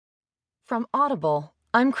From Audible,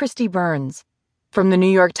 I'm Christy Burns. From the New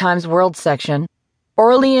York Times World section,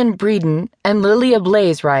 Aurelien, Breeden, and Lilia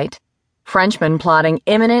Blaise write, Frenchman plotting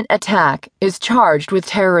imminent attack is charged with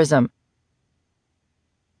terrorism.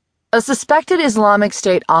 A suspected Islamic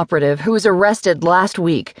State operative who was arrested last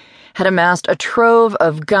week had amassed a trove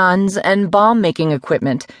of guns and bomb-making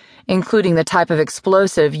equipment, including the type of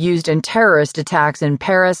explosive used in terrorist attacks in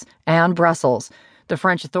Paris and Brussels, the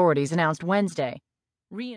French authorities announced Wednesday.